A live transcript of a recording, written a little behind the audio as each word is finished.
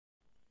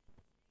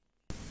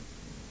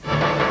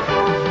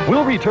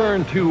We'll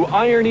return to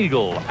Iron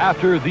Eagle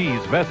after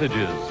these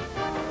messages.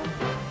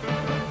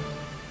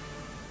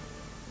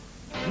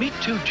 Meet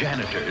two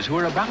janitors who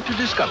are about to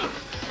discover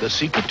the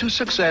secret to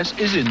success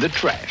is in the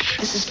trash.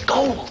 This is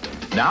gold.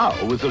 Now,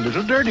 with a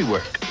little dirty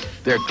work,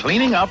 they're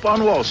cleaning up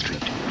on Wall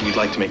Street. We'd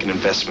like to make an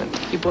investment.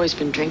 You boys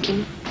been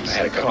drinking? I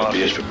had a couple of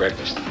beers for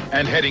breakfast.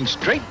 And heading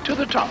straight to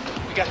the top.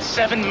 We got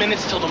 7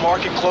 minutes till the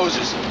market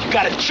closes. You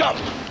gotta jump.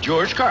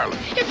 George Carlin.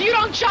 If you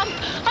don't jump,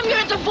 I'm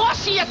gonna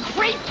divorce you, you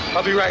creep.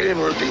 I'll be right in,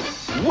 Ruthie.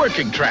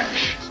 Working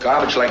Trash.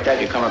 Garbage like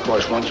that you come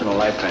across once in a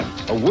lifetime.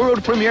 A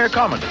world premiere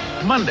comedy.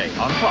 Monday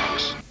on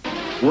Fox.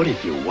 What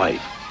if your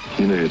wife,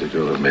 You know you're the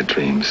girl of my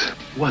dreams.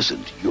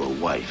 wasn't your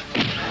wife?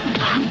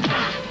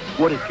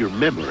 What if your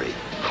memory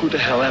Who the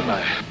hell am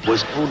I?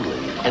 was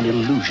only an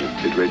illusion?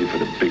 Get ready for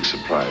the big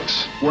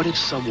surprise. What if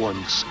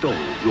someone stole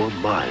your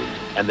mind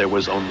and there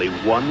was only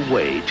one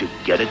way to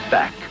get it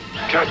back?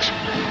 Catch!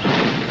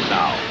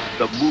 Now,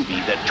 the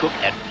movie that took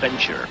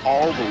adventure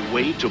all the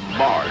way to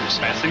Mars.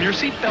 Fasten your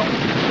seatbelt.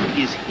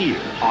 Is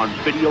here on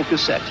video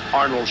cassette.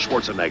 Arnold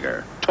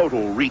Schwarzenegger.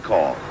 Total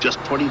Recall. Just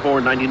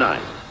 $24.99.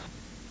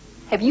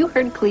 Have you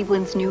heard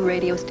Cleveland's new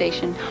radio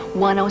station,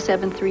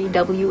 1073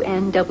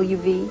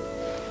 WNWV?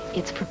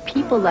 It's for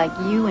people like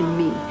you and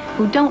me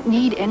who don't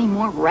need any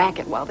more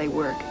racket while they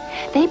work.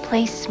 They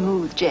play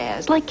smooth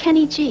jazz like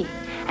Kenny G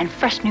and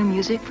fresh new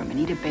music from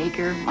Anita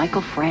Baker,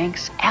 Michael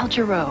Franks, Al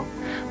Jarreau.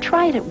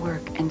 Try it at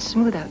work and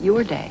smooth out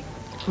your day.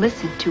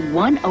 Listen to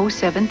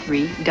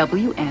 1073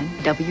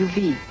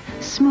 WNWV.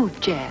 Smooth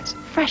jazz,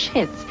 fresh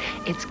hits.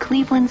 It's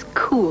Cleveland's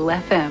cool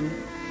FM.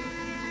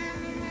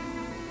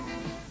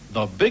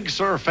 The Big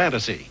Sur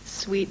Fantasy.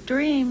 Sweet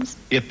dreams.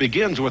 It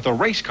begins with a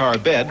race car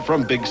bed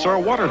from Big Sur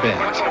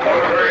Waterbeds.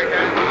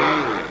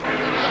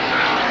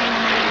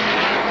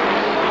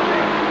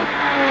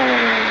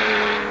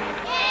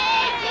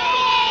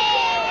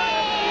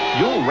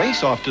 You'll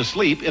race off to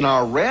sleep in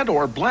our red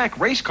or black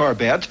race car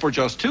beds for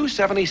just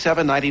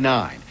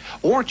 $277.99.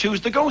 Or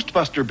choose the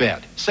Ghostbuster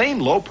bed, same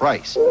low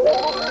price.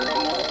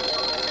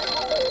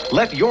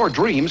 Let your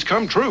dreams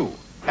come true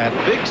at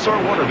Big Sur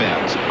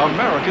Waterbeds,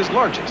 America's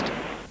largest.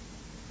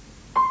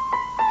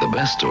 The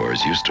best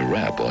stores used to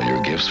wrap all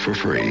your gifts for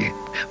free.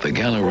 The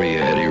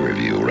Galleria at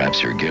Erieview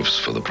wraps your gifts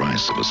for the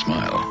price of a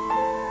smile.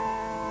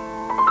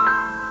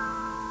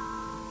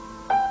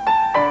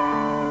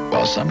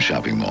 While some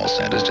shopping mall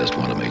Santas just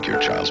want to make your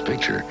child's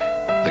picture,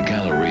 the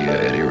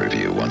Galleria at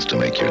Erieview wants to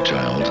make your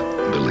child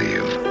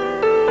believe.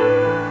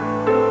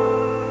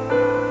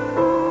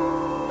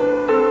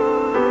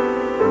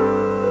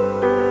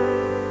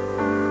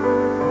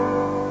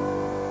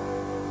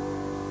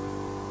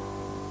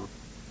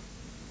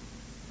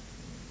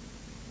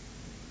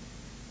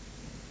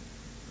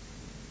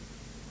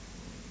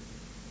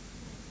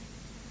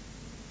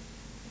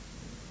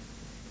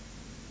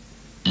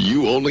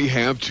 You only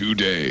have 2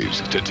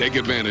 days to take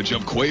advantage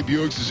of Qua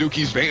Buick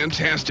Suzuki's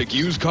fantastic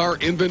used car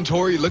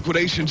inventory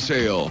liquidation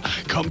sale.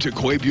 Come to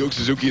Qua Buick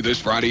Suzuki this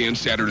Friday and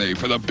Saturday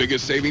for the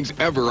biggest savings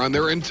ever on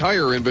their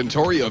entire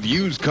inventory of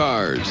used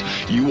cars.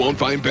 You won't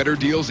find better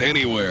deals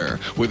anywhere,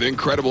 with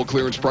incredible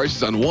clearance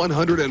prices on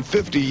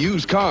 150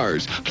 used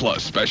cars,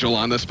 plus special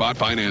on-the-spot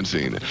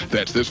financing.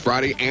 That's this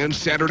Friday and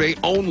Saturday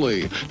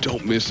only.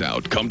 Don't miss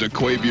out. Come to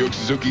Qua Buick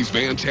Suzuki's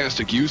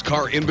fantastic used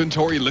car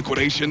inventory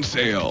liquidation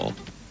sale.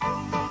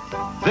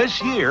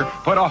 This year,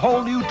 put a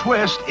whole new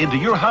twist into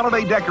your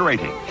holiday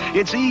decorating.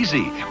 It's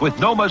easy with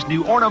Noma's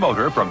new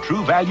Ornamotor from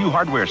True Value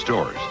Hardware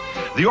Stores.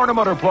 The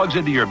Ornamotor plugs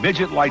into your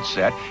midget light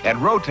set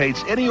and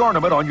rotates any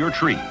ornament on your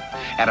tree.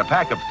 And a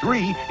pack of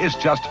 3 is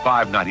just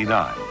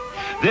 $5.99.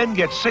 Then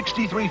get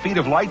 63 feet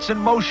of lights in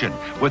motion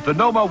with the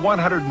Noma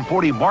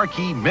 140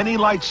 Marquee Mini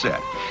Light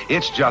Set.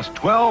 It's just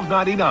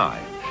 $12.99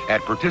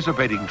 at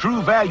participating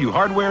True Value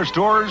Hardware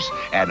Stores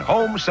and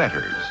home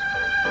centers.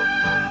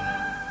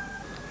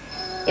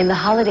 In the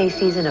holiday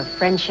season of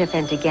friendship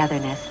and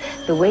togetherness,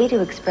 the way to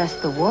express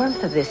the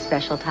warmth of this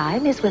special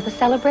time is with a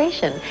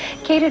celebration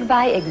catered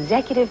by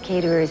Executive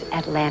Caterers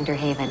at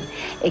Landerhaven.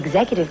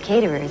 Executive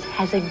Caterers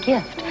has a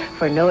gift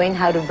for knowing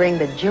how to bring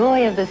the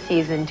joy of the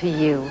season to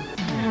you.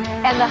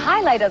 And the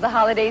highlight of the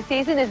holiday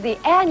season is the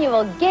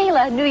annual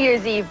Gala New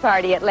Year's Eve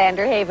party at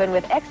Landerhaven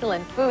with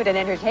excellent food and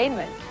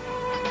entertainment.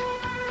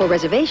 For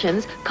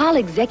reservations, call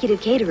Executive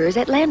Caterers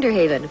at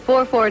Landerhaven,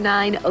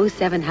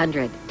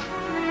 449-0700.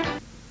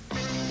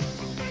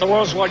 The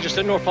world's largest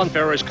indoor fun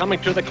fair is coming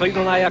to the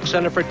Cleveland IX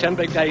Center for 10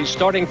 big days,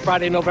 starting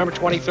Friday, November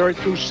 23rd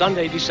through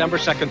Sunday, December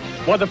 2nd.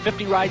 More than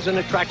 50 rides and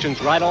attractions.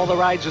 Ride all the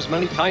rides as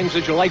many times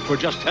as you like for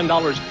just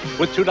 $10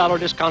 with $2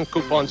 discount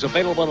coupons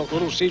available at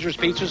Little Caesars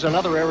Pizzas and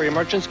other area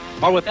merchants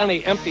or with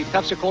any empty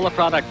Pepsi-Cola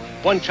product.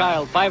 One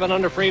child, 5 and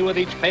under free with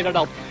each paid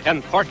adult,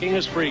 and parking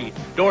is free.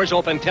 Doors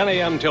open 10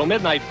 a.m. till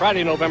midnight,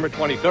 Friday, November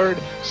 23rd.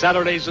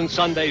 Saturdays and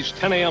Sundays,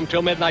 10 a.m.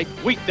 till midnight.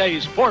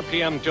 Weekdays, 4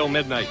 p.m. till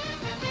midnight.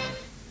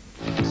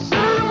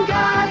 You're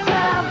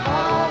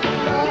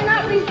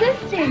not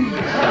resisting.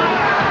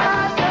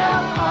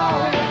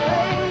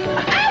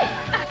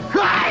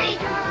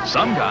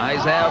 Some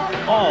guys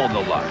have all the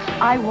luck.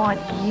 I want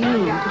you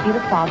to be the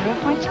father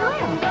of my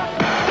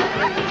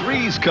child.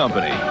 Three's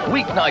Company,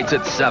 weeknights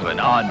at 7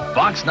 on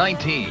Fox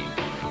 19.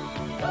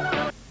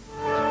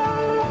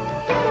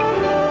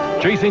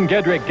 Jason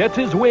Gedrick gets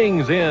his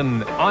wings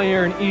in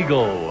Iron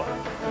Eagle.